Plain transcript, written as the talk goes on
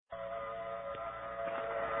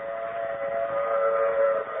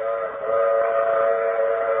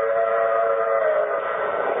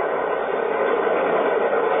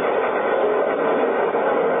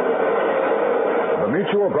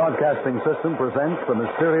Broadcasting System presents The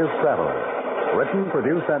Mysterious Traveler. Written,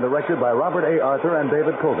 produced, and directed by Robert A. Arthur and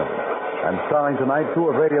David Cogan. And starring tonight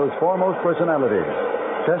two of radio's foremost personalities,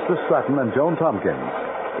 Chester Stratton and Joan Tompkins,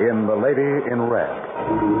 in The Lady in Red.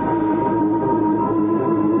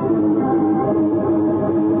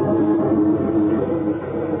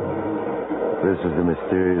 This is the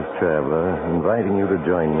Mysterious Traveler, inviting you to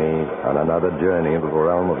join me on another journey into the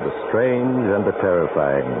realm of the strange and the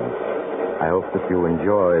terrifying. I hope that you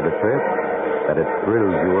enjoy the trip, that it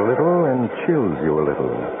thrills you a little and chills you a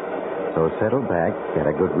little. So settle back, get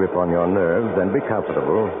a good grip on your nerves, and be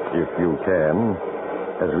comfortable, if you can,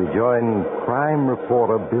 as we join crime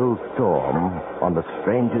reporter Bill Storm on the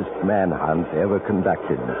strangest manhunt ever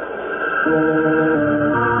conducted.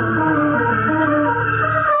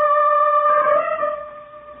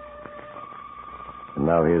 And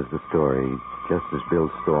now here's the story, just as Bill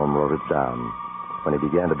Storm wrote it down, when he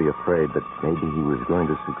began to be afraid that maybe he was going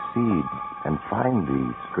to succeed and find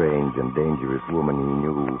the strange and dangerous woman he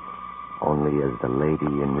knew only as the Lady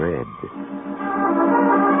in Red.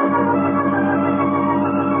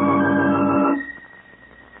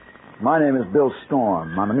 My name is Bill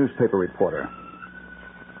Storm. I'm a newspaper reporter.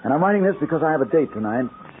 And I'm writing this because I have a date tonight.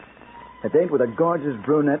 A date with a gorgeous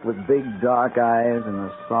brunette with big dark eyes and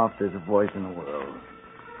the softest voice in the world.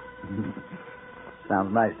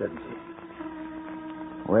 Sounds nice, doesn't it?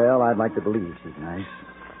 Well, I'd like to believe she's nice,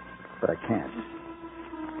 but I can't.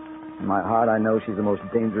 In my heart, I know she's the most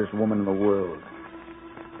dangerous woman in the world.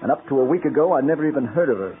 And up to a week ago, I'd never even heard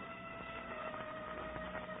of her.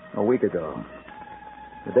 A week ago,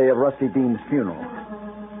 the day of Rusty Dean's funeral.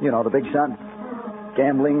 You know, the big shot.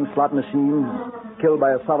 Gambling, slot machines, killed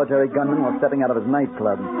by a solitary gunman while stepping out of his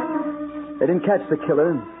nightclub. They didn't catch the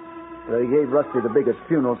killer, but he gave Rusty the biggest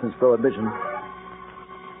funeral since Prohibition.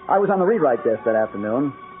 I was on the rewrite desk that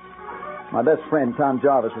afternoon. My best friend, Tom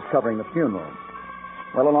Jarvis, was covering the funeral.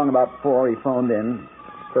 Well, along about 4, he phoned in.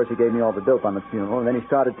 First, he gave me all the dope on the funeral, and then he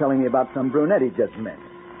started telling me about some brunette he just met.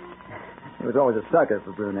 He was always a sucker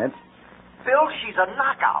for brunettes. Bill, she's a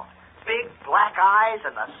knockout. Big black eyes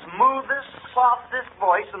and the smoothest, softest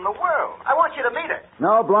voice in the world. I want you to meet her.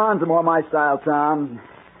 No, blondes are more my style, Tom.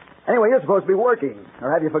 Anyway, you're supposed to be working,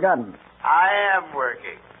 or have you forgotten? I am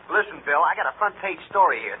working. Listen, Bill, I got a front-page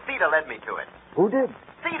story here. Theda led me to it. Who did?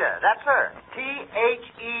 Theda, that's her. Theda.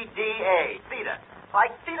 Theda.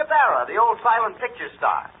 Like Theda Barra, the old silent picture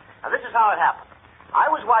star. Now, this is how it happened.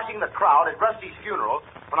 I was watching the crowd at Rusty's funeral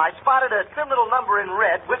when I spotted a trim little number in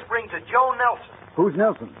red whispering to Joe Nelson. Who's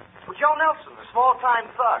Nelson? Well, Joe Nelson, the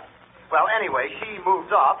small-time thug. Well, anyway, she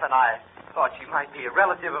moved off, and I thought she might be a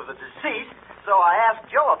relative of the deceased, so I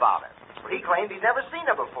asked Joe about it. Well, he claimed he'd never seen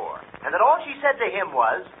her before, and that all she said to him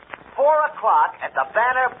was, 4 o'clock at the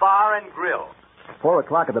Banner Bar and Grill. 4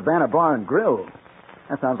 o'clock at the Banner Bar and Grill?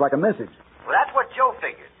 That sounds like a message. Well, that's what Joe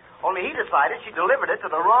figured. Only he decided she delivered it to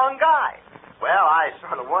the wrong guy. Well, I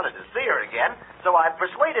sort of wanted to see her again, so I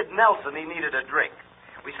persuaded Nelson he needed a drink.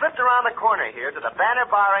 We slipped around the corner here to the Banner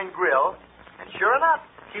Bar and Grill, and sure enough,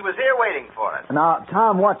 she was here waiting for us. Now,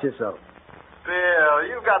 Tom, watch yourself. Bill,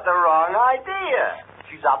 you got the wrong idea.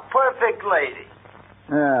 She's a perfect lady.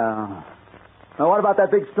 Yeah. Now, what about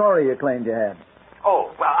that big story you claimed you had?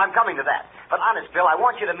 Oh, well, I'm coming to that. But honest, Bill, I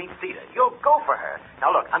want you to meet Theda. You'll go for her.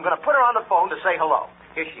 Now, look, I'm going to put her on the phone to say hello.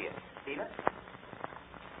 Here she is. Theda?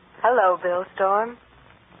 Hello, Bill Storm.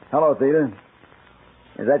 Hello, Theda.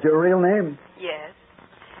 Is that your real name? Yes.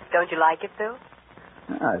 Don't you like it, Bill?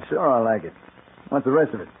 Sure I like it. What's the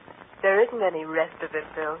rest of it? There isn't any rest of it,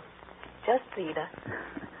 Bill. Just Theda.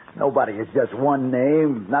 Nobody is just one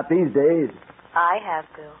name. Not these days. I have,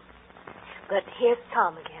 Bill. But here's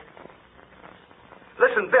Tom again.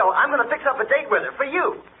 Listen, Bill, I'm going to fix up a date with her for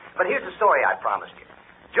you. But here's the story I promised you.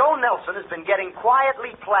 Joe Nelson has been getting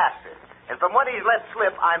quietly plastered. And from what he's let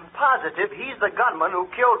slip, I'm positive he's the gunman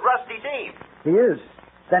who killed Rusty Dean. He is?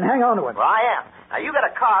 Then hang on to him. Well, I am. Now, you get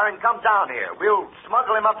a car and come down here. We'll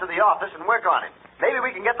smuggle him up to the office and work on him. Maybe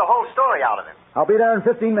we can get the whole story out of him. I'll be there in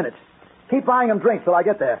 15 minutes. Keep buying him drinks till I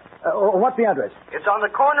get there. What's the address? It's on the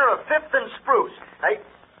corner of 5th and Spruce. Hey,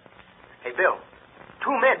 Bill. 2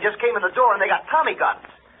 men just came in the door and they got Tommy guns.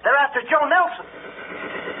 They're after Joe Nelson.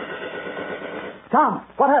 Tom,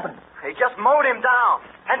 what happened? They just mowed him down.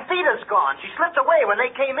 And Theda's gone. She slipped away when they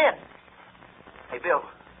came in. Hey, Bill.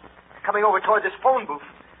 Coming over toward this phone booth.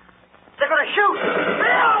 They're going to shoot.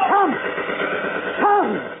 Bill! Tom!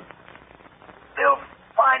 Bill,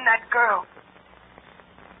 find that girl.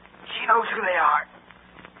 She knows who they are.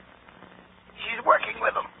 She's working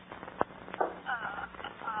with them.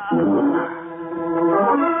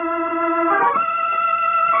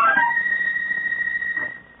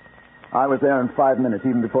 I was there in 5 minutes,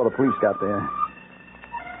 even before the police got there.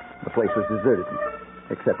 The place was deserted,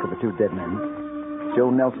 except for the two dead men. Joe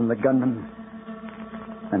Nelson, the gunman,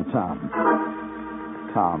 and Tom.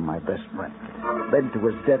 Tom, my best friend, led to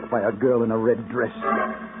his death by a girl in a red dress.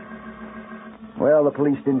 Well, the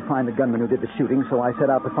police didn't find the gunman who did the shooting, so I set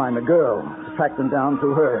out to find the girl, to track them down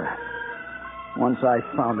through her. Once I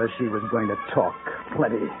found her, she was going to talk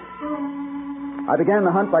plenty. I began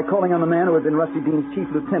the hunt by calling on the man who had been Rusty Dean's chief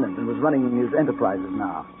lieutenant and was running his enterprises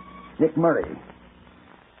now, Nick Murray.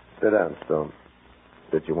 Sit down, Stone.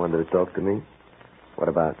 Did you want to talk to me? What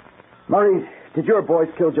about? Murray, did your boys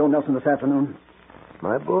kill Joe Nelson this afternoon?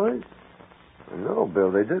 My boys? No,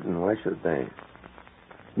 Bill, they didn't. Why should they?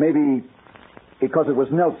 Maybe because it was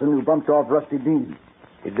Nelson who bumped off Rusty Dean.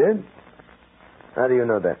 He did? How do you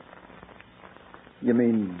know that? You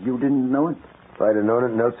mean you didn't know it? If I'd have known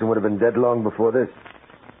it, Nelson would have been dead long before this.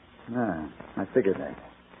 Ah, I figured that.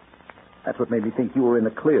 That's what made me think you were in the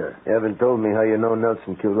clear. You haven't told me how you know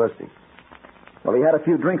Nelson killed Rusty. Well, he had a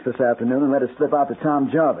few drinks this afternoon and let it slip out to Tom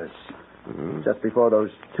Jarvis. Mm-hmm. Just before those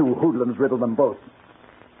two hoodlums riddled them both.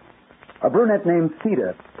 A brunette named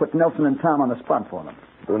Theda put Nelson and Tom on the spot for them.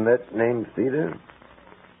 Brunette named Theda?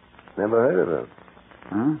 Never heard of her.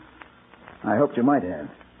 Huh? I hoped you might have.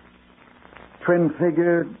 Trim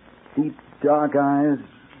figure, deep dark eyes,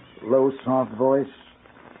 low soft voice.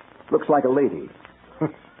 Looks like a lady.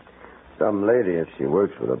 Some lady if she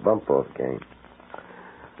works with a bump-off gang.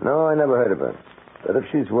 No, I never heard of her. But if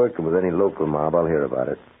she's working with any local mob, I'll hear about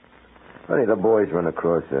it. If any of the boys run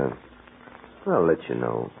across her, I'll let you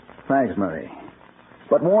know. Thanks, Murray.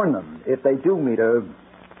 But warn them, if they do meet her,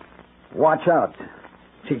 watch out.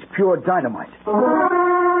 She's pure dynamite.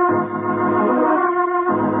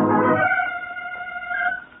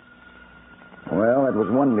 Well, that was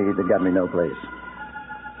one lead that got me no place.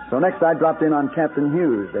 So next I dropped in on Captain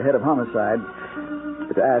Hughes, the head of homicide,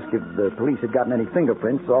 to ask if the police had gotten any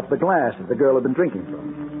fingerprints off the glass that the girl had been drinking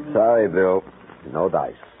from. Sorry, Bill. No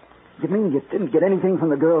dice. You mean you didn't get anything from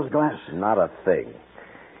the girl's glass? Not a thing.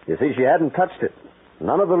 You see, she hadn't touched it.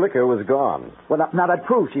 None of the liquor was gone. Well, now that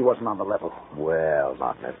proves she wasn't on the level. Well,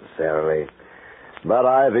 not necessarily. But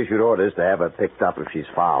I've issued orders to have her picked up if she's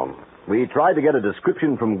found. We tried to get a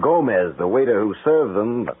description from Gomez, the waiter who served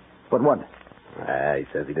them, but... But what? He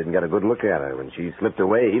says he didn't get a good look at her. When she slipped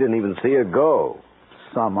away, he didn't even see her go.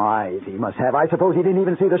 Some eyes he must have. I suppose he didn't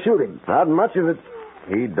even see the shooting. Not much of it.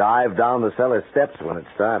 He dived down the cellar steps when it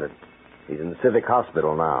started. He's in the Civic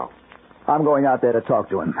Hospital now. I'm going out there to talk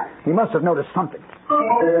to him. He must have noticed something.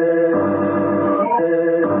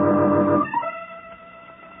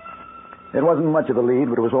 It wasn't much of a lead,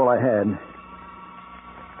 but it was all I had.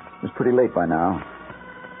 It was pretty late by now.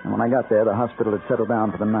 And when I got there, the hospital had settled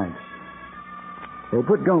down for the night. They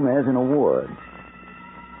put Gomez in a ward.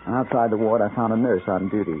 And outside the ward, I found a nurse on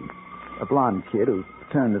duty. A blonde kid who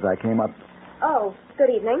turned as I came up. Oh, good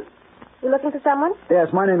evening. You looking for someone? Yes,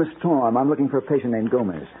 my name is Storm. I'm looking for a patient named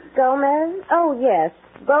Gomez. Gomez? Oh, yes.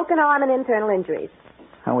 Broken arm and internal injuries.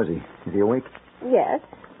 How is he? Is he awake? Yes.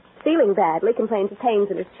 Feeling badly. Complains of pains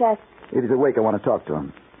in his chest. If he's awake, I want to talk to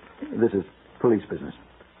him. This is police business.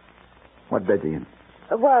 What bed's he in?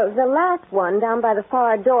 Well, the last one down by the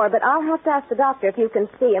far door, but I'll have to ask the doctor if you can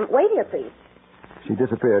see him. Wait here, please. She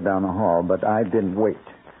disappeared down the hall, but I didn't wait.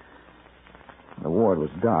 The ward was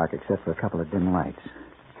dark except for a couple of dim lights.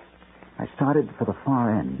 I started for the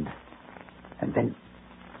far end, and then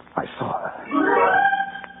I saw her.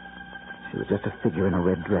 She was just a figure in a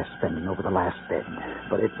red dress bending over the last bed,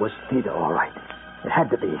 but it was Theda, all right. It had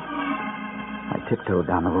to be. I tiptoed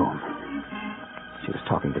down the room. She was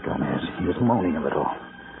talking to Gomez. He was moaning a little.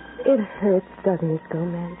 It hurts, doesn't it,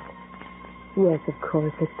 Gomez? Yes, of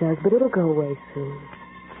course it does, but it'll go away soon.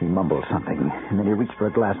 He mumbled something, and then he reached for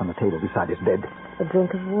a glass on the table beside his bed. A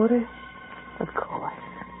drink of water? Of course.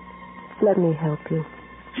 Let me help you.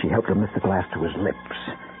 She helped him lift the glass to his lips.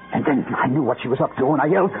 And then I knew what she was up to, and I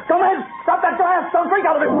yelled, Gomez, stop that glass! Don't drink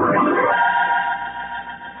out of it!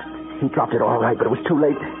 He dropped it all right, but it was too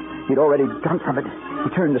late. He'd already drunk from it. He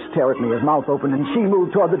turned to stare at me, his mouth open, and she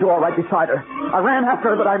moved toward the door right beside her. I ran after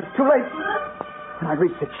her, but I was too late. When I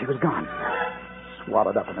reached it, she was gone.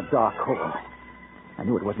 Swallowed up in a dark hole. I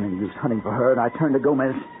knew it wasn't any use hunting for her, and I turned to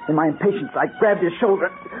Gomez. In my impatience, I grabbed his shoulder.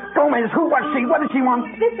 Gomez, who was she? What did she want?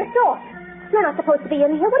 Mr. Stork, you're not supposed to be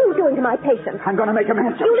in here. What are you doing to my patient? I'm going to make him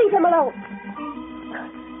answer. You leave him alone.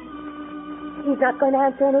 He's not going to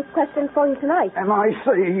answer any questions for you tonight. Am I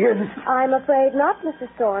saying yes? I'm afraid not, Mr.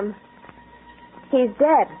 Storm. He's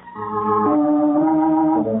dead.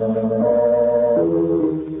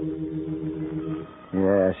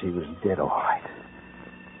 Yeah, she was dead, all right.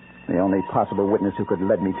 The only possible witness who could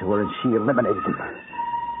lead me to her, and she eliminated him.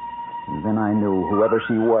 And then I knew whoever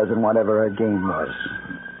she was and whatever her game was,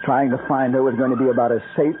 trying to find her was going to be about as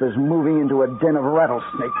safe as moving into a den of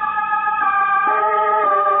rattlesnakes.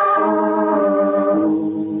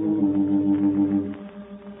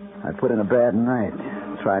 I put in a bad night,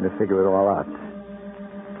 trying to figure it all out.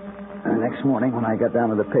 And the next morning, when I got down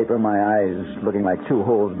to the paper, my eyes looking like two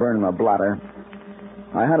holes burned in a blotter,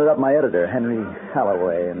 I hunted up my editor, Henry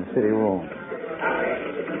Holloway, in the city room.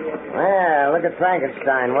 Well, look at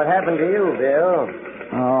Frankenstein. What happened to you, Bill?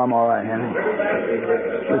 Oh, I'm all right, Henry.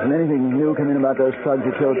 Listen, anything new come in about those thugs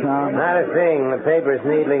who killed Tom? Not a thing. The paper's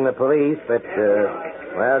needling the police, but,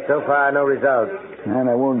 well, so far, no results. And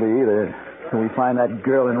there won't be either. Till we find that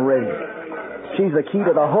girl in red. She's the key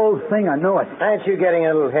to the whole thing. I know it. Aren't you getting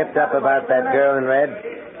a little hipped up about that girl in red?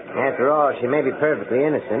 After all, she may be perfectly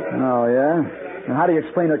innocent. Oh, yeah? And how do you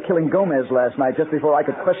explain her killing Gomez last night just before I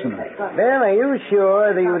could question her? Bill, are you sure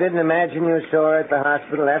that you didn't imagine you saw her at the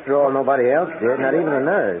hospital? After all, nobody else did, not even a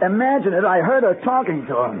nurse. Imagine it. I heard her talking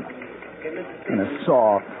to him. In a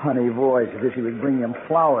soft, honey voice, as if she was bringing him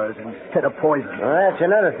flowers instead of poison. Well, that's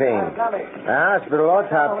another thing. The hospital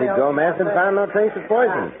autopsied Gomez and found no trace of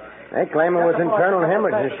poison. They claim it was internal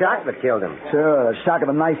hemorrhage and shock that killed him. Sure, the shock of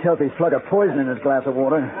a nice, healthy slug of poison in his glass of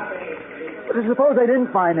water. But I suppose they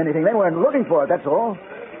didn't find anything. They weren't looking for it, that's all.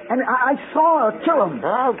 And I saw her kill him.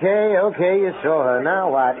 Okay, you saw her.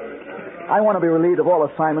 Now what? I want to be relieved of all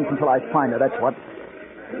assignments until I find her, that's what.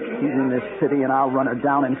 She's in this city, and I'll run her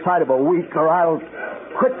down inside of a week, or I'll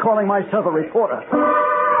quit calling myself a reporter.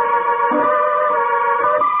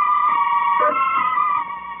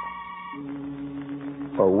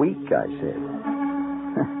 A week, I said.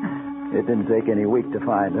 It didn't take any week to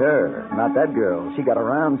find her. Not that girl. She got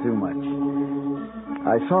around too much.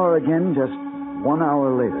 I saw her again just 1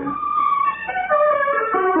 hour later.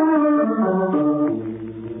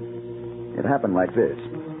 It happened like this.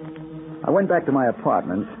 I went back to my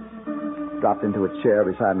apartment, dropped into a chair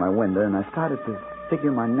beside my window, and I started to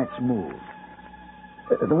figure my next move.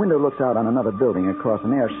 The window looks out on another building across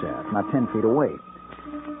an air shaft, not 10 feet away.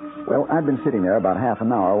 Well, I'd been sitting there about half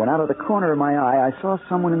an hour when out of the corner of my eye, I saw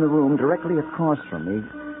someone in the room directly across from me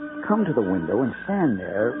come to the window and stand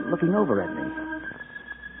there looking over at me.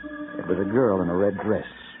 It was a girl in a red dress,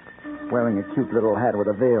 wearing a cute little hat with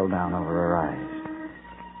a veil down over her eyes.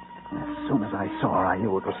 As soon as I saw her, I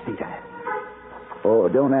knew it was Theta. Oh,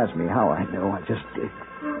 don't ask me how I knew. I just did.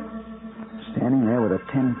 Standing there with a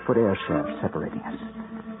 10-foot air shaft separating us.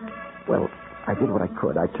 Well, I did what I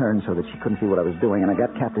could. I turned so that she couldn't see what I was doing, and I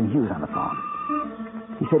got Captain Hughes on the phone.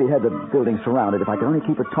 He said he had the building surrounded if I could only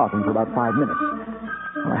keep her talking for about 5 minutes.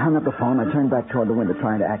 Well, I hung up the phone. I turned back toward the window,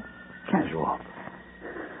 trying to act casual.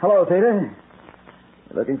 Hello, Theta.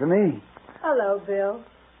 You looking for me? Hello, Bill.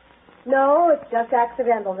 No, it's just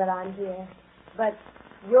accidental that I'm here. But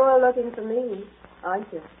you're looking for me,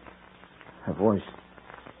 aren't you? Her voice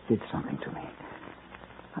did something to me.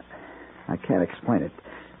 I can't explain it.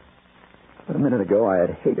 But a minute ago, I had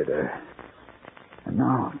hated her. And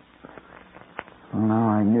now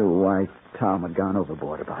I knew why Tom had gone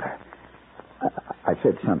overboard about her. I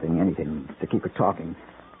said something, anything, to keep her talking.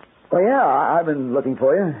 Well, yeah, I've been looking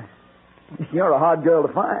for you. You're a hard girl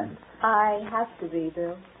to find. I have to be,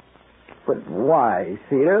 Bill. But why,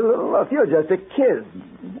 Theta? Look, you're just a kid.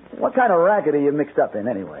 What kind of racket are you mixed up in,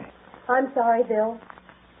 anyway? I'm sorry, Bill.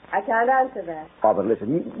 I can't answer that. Oh, but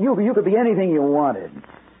listen, you could be anything you wanted.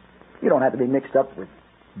 You don't have to be mixed up with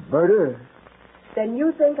murder. Then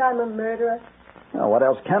you think I'm a murderer? Well, what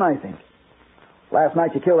else can I think? Last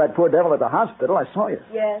night you killed that poor devil at the hospital. I saw you.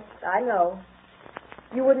 Yes, I know.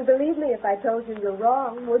 You wouldn't believe me if I told you you're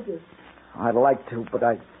wrong, would you? I'd like to, but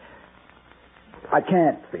I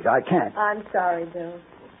can't, Theta. I can't. I'm sorry, Bill.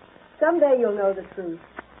 Someday you'll know the truth.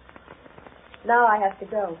 Now I have to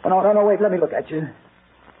go. Oh, no, wait. Let me look at you.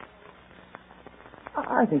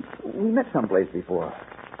 I think we met someplace before.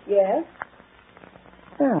 Yes?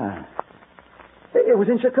 Yeah. It was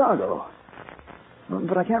in Chicago.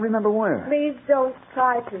 But I can't remember where. Please don't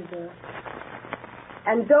try to, Bill.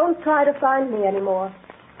 And don't try to find me anymore.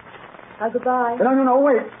 Now, goodbye. No,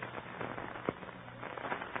 wait.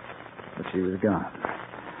 But she was gone.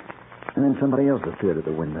 And then somebody else appeared at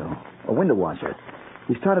the window. A window washer.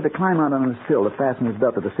 He started to climb out on the sill to fasten his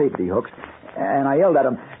belt to the safety hooks. And I yelled at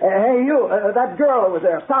him, "Hey, you, that girl that was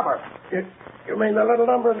there, stop her." You mean the little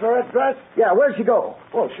number in the red dress? Yeah, where'd she go?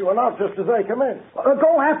 Well, she went out just as I come in.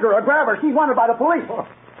 Go after her, grab her. She's wanted by the police. Oh,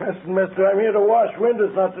 listen, mister, I'm here to wash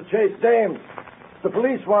windows, not to chase dames. If the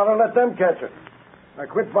police want her, let them catch her. Now,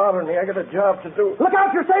 quit bothering me. I got a job to do. Look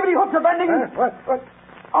out, your safety hooks are bending. What?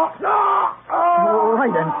 Right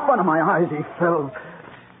in front of my eyes, he fell.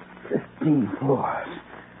 15 floors.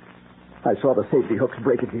 I saw the safety hooks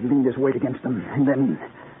break as he leaned his weight against them. And then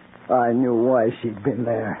I knew why she'd been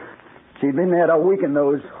there. She'd been there to weaken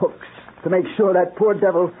those hooks, to make sure that poor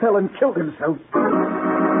devil fell and killed himself.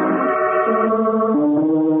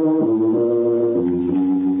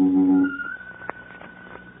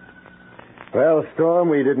 Well, Storm,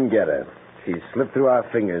 we didn't get her. She slipped through our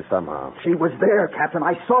fingers somehow. She was there, Captain.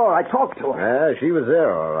 I saw her. I talked to her. Yeah, she was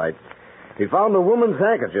there, all right. He found a woman's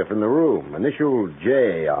handkerchief in the room. Initial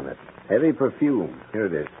J on it. Heavy perfume. Here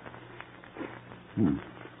it is.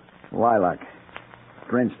 Lilac.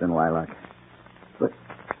 Drenched in lilac. But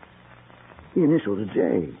the initials are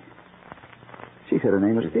J. She said her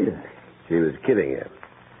name was Thea. She was kidding you.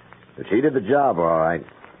 But she did the job, all right.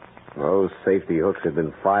 Those safety hooks had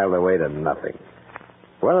been filed away to nothing.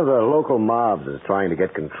 One of the local mobs is trying to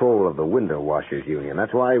get control of the window washers union.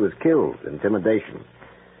 That's why he was killed. Intimidation.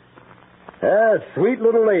 Sweet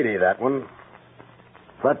little lady, that one.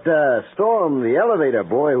 But, Storm, the elevator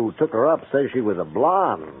boy who took her up says she was a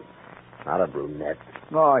blonde, not a brunette.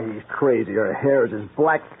 Oh, he's crazy. Her hair is as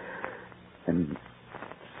black and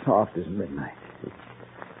soft as midnight.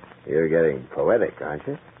 You're getting poetic, aren't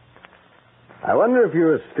you? I wonder if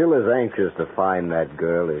you're still as anxious to find that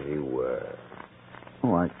girl as you were.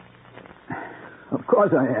 Oh, of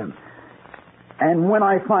course I am. And when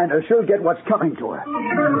I find her, she'll get what's coming to her.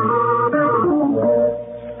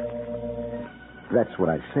 That's what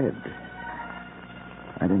I said.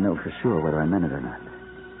 I didn't know for sure whether I meant it or not.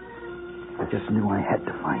 I just knew I had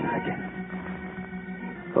to find her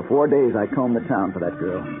again. For 4 days, I combed the town for that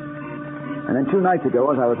girl. And then 2 nights ago,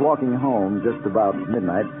 as I was walking home just about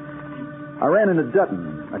midnight, I ran into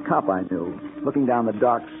Dutton, a cop I knew, looking down the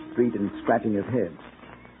dark street and scratching his head.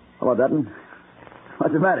 Hello, Dutton.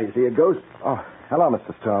 What's the matter? You see a ghost? Oh, hello,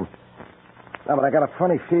 Mr. Storm. No, but I got a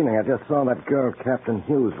funny feeling I just saw that girl Captain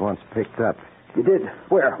Hughes once picked up. You did?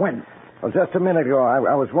 Where? When? Well, just a minute ago.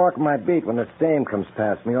 I was walking my beat when this dame comes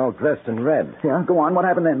past me, all dressed in red. Yeah, go on. What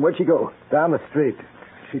happened then? Where'd she go? Down the street.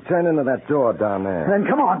 She turned into that door down there. Then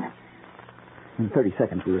come on. In 30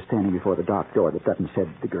 seconds, we were standing before the dark door that Dutton said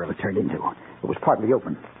the girl had turned into. It was partly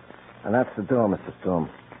open. And that's the door, Mr. Storm.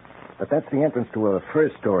 But that's the entrance to her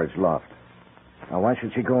first storage loft. Now, why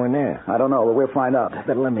should she go in there? I don't know, but we'll find out.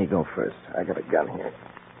 Better let me go first. I got a gun here.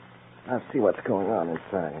 I'll see what's going on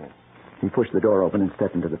inside. He pushed the door open and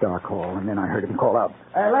stepped into the dark hall, and then I heard him call out.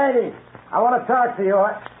 Hey, lady, I want to talk to you.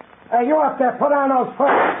 Hey, you up there, put on those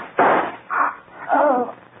pants.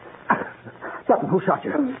 Dutton, who shot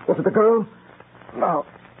you? Was it the girl? No.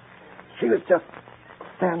 She was just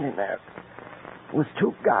standing there. There was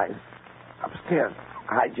 2 guys upstairs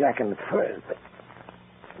hijacking the furs.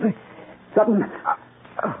 Dutton.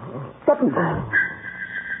 Dutton.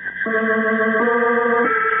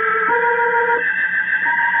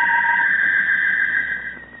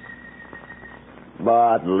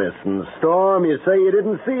 But listen, Storm, you say you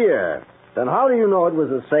didn't see her. Then how do you know it was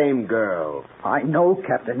the same girl? I know,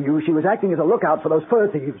 Captain Hughes. She was acting as a lookout for those fur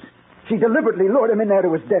thieves. She deliberately lured him in there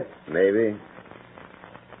to his death. Maybe.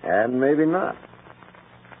 And maybe not.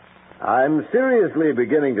 I'm seriously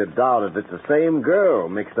beginning to doubt if it's the same girl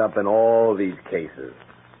mixed up in all these cases.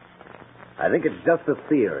 I think it's just a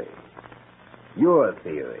theory. Your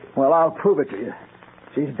theory. Well, I'll prove it to you.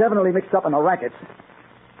 She's definitely mixed up in the rackets.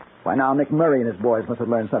 By now, Nick Murray and his boys must have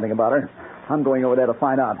learned something about her. I'm going over there to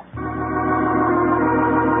find out.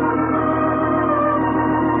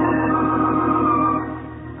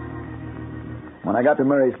 When I got to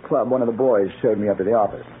Murray's club, one of the boys showed me up to the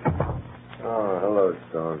office. Oh, hello,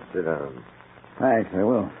 Storm. Sit down. Thanks, I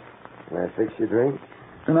will. Can I fix your drink?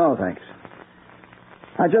 No, thanks.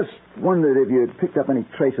 I just wondered if you had picked up any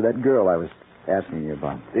trace of that girl I was asking you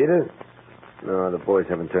about. Peter? No, the boys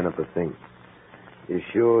haven't turned up a thing. You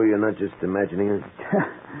sure you're not just imagining it?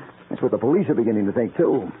 That's what the police are beginning to think,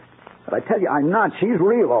 too. But I tell you, I'm not. She's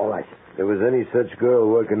real, all right. If there was any such girl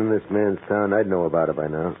working in this man's town, I'd know about her by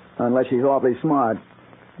now. Unless she's awfully smart.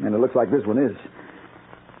 And it looks like this one is.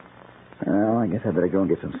 Well, I guess I better go and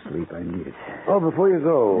get some sleep. I need it. Oh, before you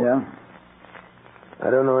go. Yeah? I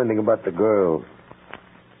don't know anything about the girl.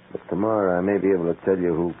 But tomorrow I may be able to tell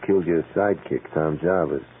you who killed your sidekick, Tom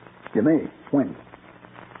Jarvis. You may. When?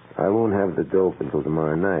 I won't have the dope until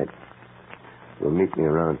tomorrow night. You'll meet me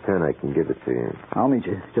around 10. I can give it to you. I'll meet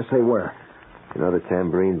you. Just say where. You know the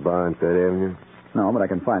Tambourine Bar on 3rd Avenue? No, but I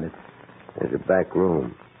can find it. There's a back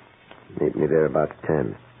room. Meet me there about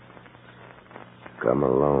 10. Come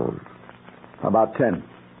alone. About 10.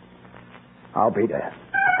 I'll be there.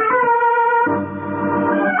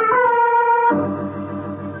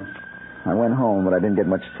 I went home, but I didn't get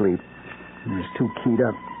much sleep. I was too keyed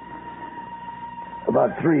up.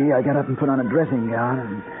 About 3, I got up and put on a dressing gown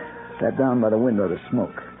and sat down by the window to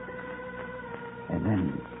smoke. And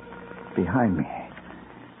then, behind me,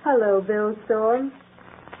 Hello, Bill Storm.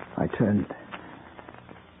 I turned,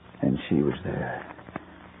 and she was there.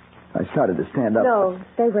 I started to stand up. No,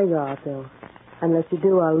 stay where you are, Bill. Unless you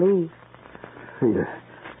do, I'll leave. Rita,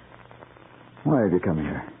 why have you come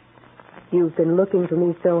here? You've been looking for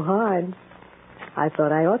me so hard. I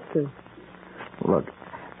thought I ought to. Look,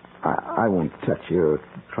 I won't touch you or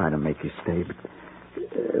try to make you stay, but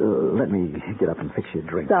let me get up and fix you a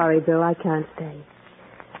drink. Sorry, Bill, I can't stay.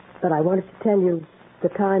 But I wanted to tell you the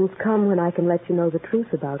time's come when I can let you know the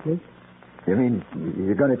truth about me. You mean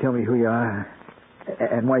you're going to tell me who you are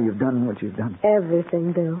and why you've done what you've done?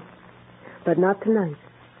 Everything, Bill. But not tonight.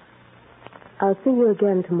 I'll see you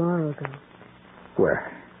again tomorrow, though.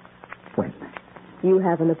 Where? When? You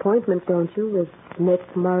have an appointment, don't you, with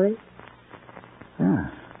Nick Murray? Yeah.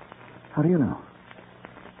 How do you know?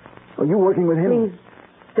 Oh, you working with him? Please,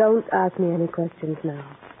 don't ask me any questions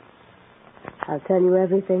now. I'll tell you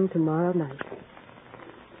everything tomorrow night.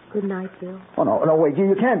 Good night, Bill. Oh, no, wait.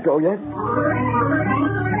 You can't go yet.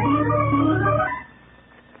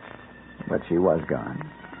 But she was gone.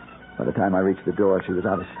 By the time I reached the door, she was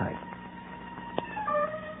out of sight.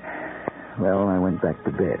 Well, I went back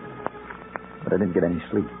to bed. But I didn't get any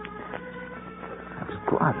sleep. I was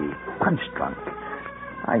groggy, punch-drunk.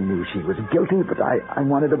 I knew she was guilty, but I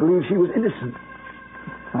wanted to believe she was innocent.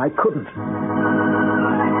 And I couldn't.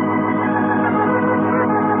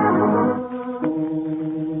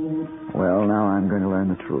 Well, now I'm going to learn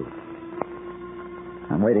the truth.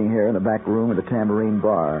 I'm waiting here in the back room of the Tambourine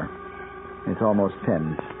Bar. It's almost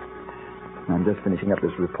 10. I'm just finishing up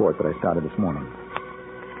this report that I started this morning.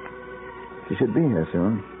 She should be here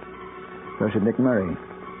soon. So should Nick Murray.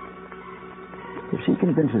 If she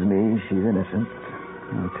convinces me she's innocent,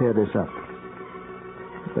 I'll tear this up.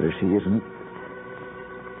 But if she isn't,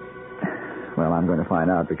 well, I'm going to find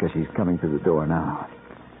out because she's coming through the door now.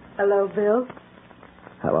 Hello, Bill.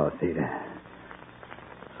 Hello, Theda.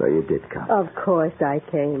 So you did come. Of course I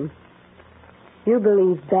came. You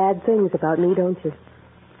believe bad things about me, don't you?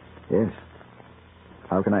 Yes.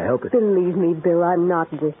 How can I help it? Believe me, Bill, I'm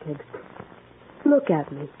not wicked. Look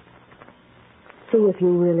at me. See if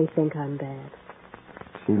you really think I'm bad.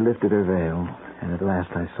 She lifted her veil, and at last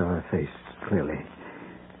I saw her face clearly.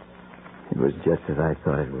 It was just as I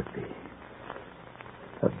thought it would be.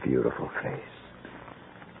 A beautiful face.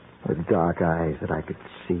 With dark eyes that I could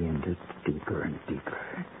see into deeper and deeper.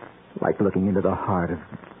 Like looking into the heart of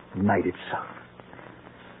night itself.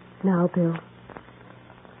 Now, Bill,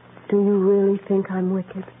 do you really think I'm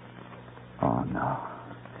wicked? Oh, no.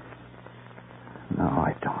 No,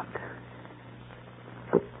 I don't.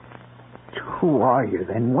 But who are you,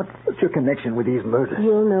 then? What's your connection with these murders?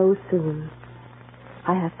 You'll know soon.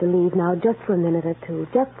 I have to leave now just for a minute or two,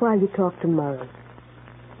 just while you talk to Murray.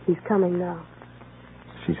 He's coming now.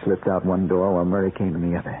 She slipped out one door while Murray came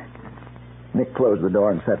in the other. Nick closed the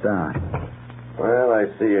door and sat down. Well, I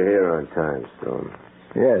see you're here on time, Storm.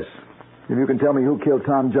 Yes. If you can tell me who killed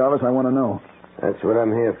Tom Jarvis, I want to know. That's what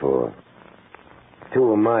I'm here for.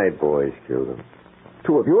 2 of my boys killed him.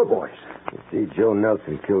 2 of your boys? You see, Joe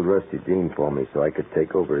Nelson killed Rusty Dean for me so I could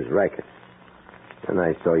take over his racket. Then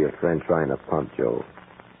I saw your friend trying to pump Joe.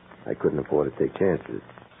 I couldn't afford to take chances.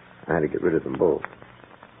 I had to get rid of them both.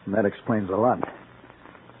 And that explains a lot.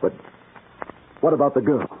 But what about the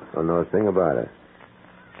girl? Don't know a thing about her.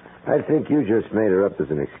 I think you just made her up as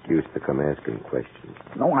an excuse to come asking questions.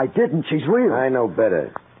 No, I didn't. She's real. I know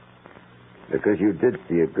better. Because you did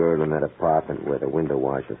see a girl in that apartment where the window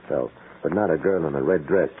washer fell, but not a girl in a red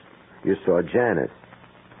dress. You saw Janice,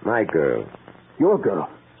 my girl. Your girl?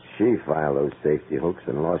 She filed those safety hooks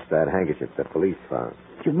and lost that handkerchief the police found.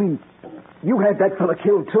 You mean you had that fella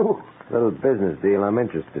killed, too? Little business deal I'm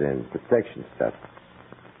interested in, protection stuff.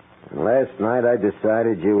 And last night I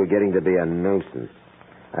decided you were getting to be a nuisance.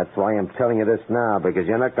 That's why I'm telling you this now, because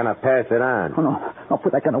you're not going to pass it on. Oh, no. I'll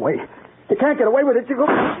put that gun away. You can't get away with it. You go...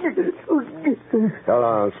 So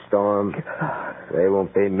long, Storm. They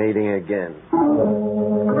won't be meeting again.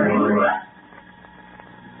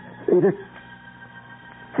 Theda.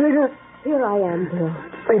 Theda. Here I am, Bill.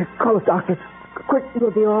 Theda, call a doctor. Quick.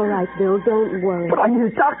 You'll be all right, Bill. Don't worry. But I need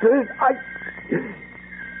a doctor.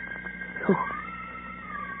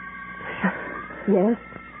 Yes?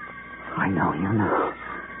 I know, you know.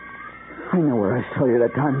 I know where I saw you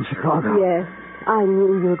that time in Chicago. Yes. I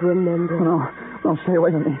knew you'd remember. No, stay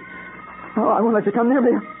away from me. No, I won't let you come near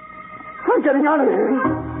me. I'm getting out of here.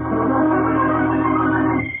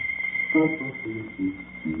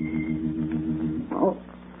 Oh,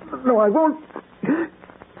 no, I won't.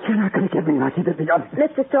 You're not going to get me like you did the other.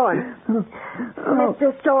 Mr. Storm.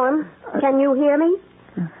 Mr. Storm, can you hear me?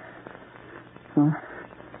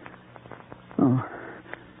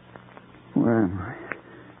 Where am I?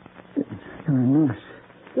 You're a nurse.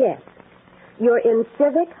 Yes. You're in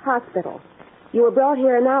Civic Hospital. You were brought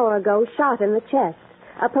here an hour ago, shot in the chest.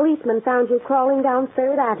 A policeman found you crawling down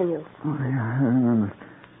 3rd Avenue. Oh, yeah, I remember.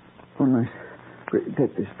 Oh, nurse,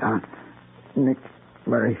 take this down. Nick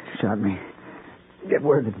Murray shot me. Get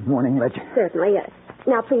word this morning, Ledger. Certainly, yes.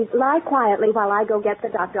 Now, please, lie quietly while I go get the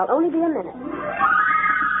doctor. I'll only be a minute.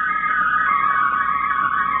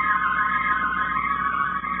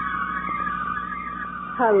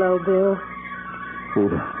 Hello, Bill.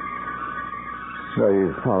 Rita. So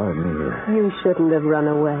you followed me here. You shouldn't have run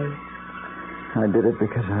away. I did it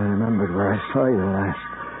because I remembered where I saw you last.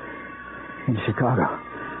 In Chicago.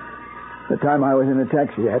 The time I was in a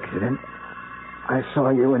taxi accident. I saw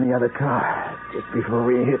you in the other car just before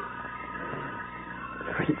we hit.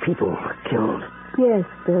 3 people were killed. Yes,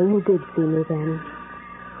 Bill, you did see me then.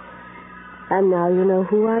 And now you know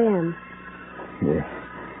who I am. Yeah.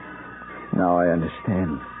 Now I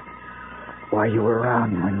understand why you were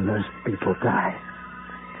around when those people died.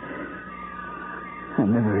 I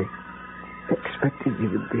never expected you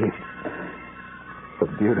to be a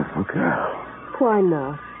beautiful girl. Why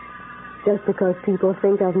not? Just because people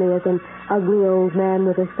think of me as an ugly old man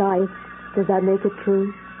with a scythe, does that make it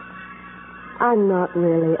true? I'm not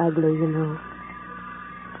really ugly, you know.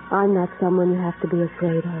 I'm not someone you have to be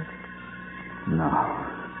afraid of. No.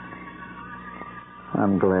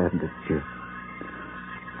 I'm glad that you're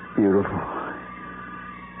beautiful.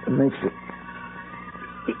 It makes it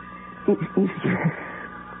easier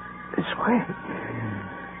this way.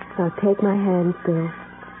 Now take my hand, Bill.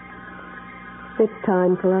 It's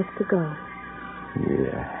time for us to go.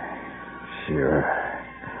 Yeah, sure.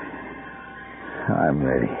 I'm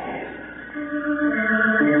ready.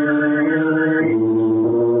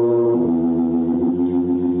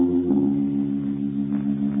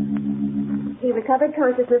 He recovered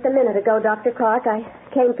consciousness a minute ago, Dr. Clark. I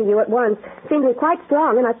came for you at once. Seemed to be quite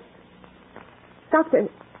strong, and I...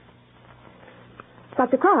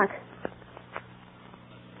 Dr. Clark.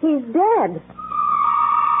 He's dead.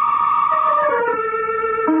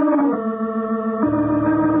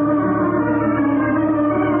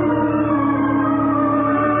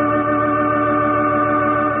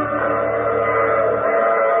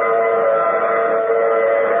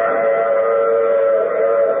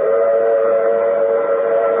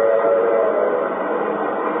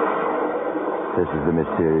 This is the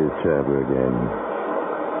mysterious traveler again.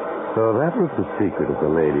 So that was the secret of the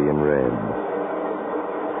lady in red.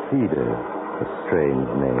 Theda, a strange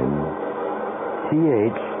name.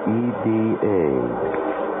 Theda.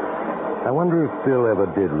 I wonder if Bill ever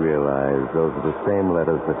did realize those are the same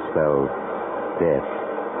letters that spell death.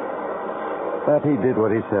 But he did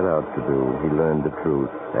what he set out to do. He learned the truth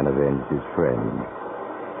and avenged his friend.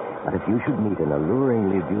 And if you should meet an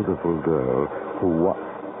alluringly beautiful girl who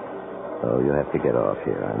Oh, you have to get off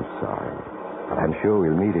here. I'm sorry. But I'm sure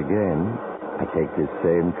we'll meet again. I take this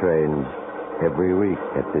same train every week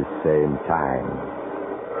at this same time.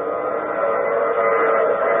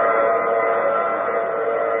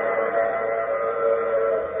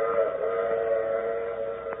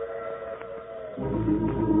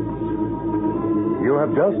 You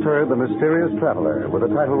have just heard The Mysterious Traveler, with a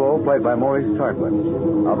title role played by Maurice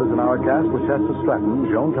Tarplin. Others in our cast were Chester Stratton,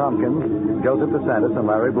 Joan Tompkins, Joseph DeSantis, and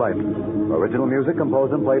Larry Blyton. Original music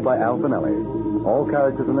composed and played by Al Finelli. All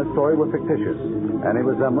characters in this story were fictitious. Any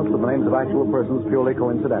resemblance to the names of actual persons purely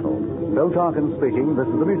coincidental. Bill Tompkins speaking. This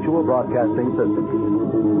is the Mutual Broadcasting System.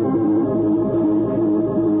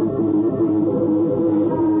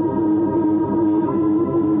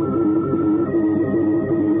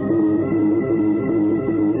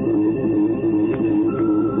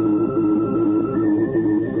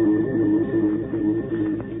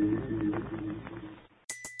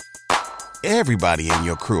 Everybody in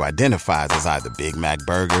your crew identifies as either Big Mac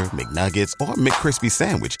Burger, McNuggets, or McCrispy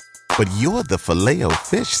Sandwich. But you're the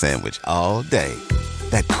Filet-O-Fish Sandwich all day.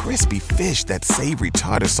 That crispy fish, that savory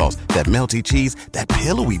tartar sauce, that melty cheese, that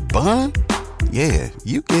pillowy bun. Yeah,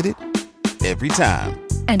 you get it. Every time.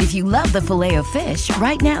 And if you love the Filet-O-Fish,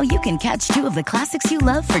 right now you can catch 2 of the classics you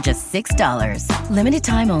love for just $6. Limited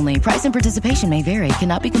time only. Price and participation may vary.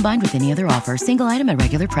 Cannot be combined with any other offer. Single item at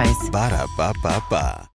regular price. Ba-da-ba-ba-ba.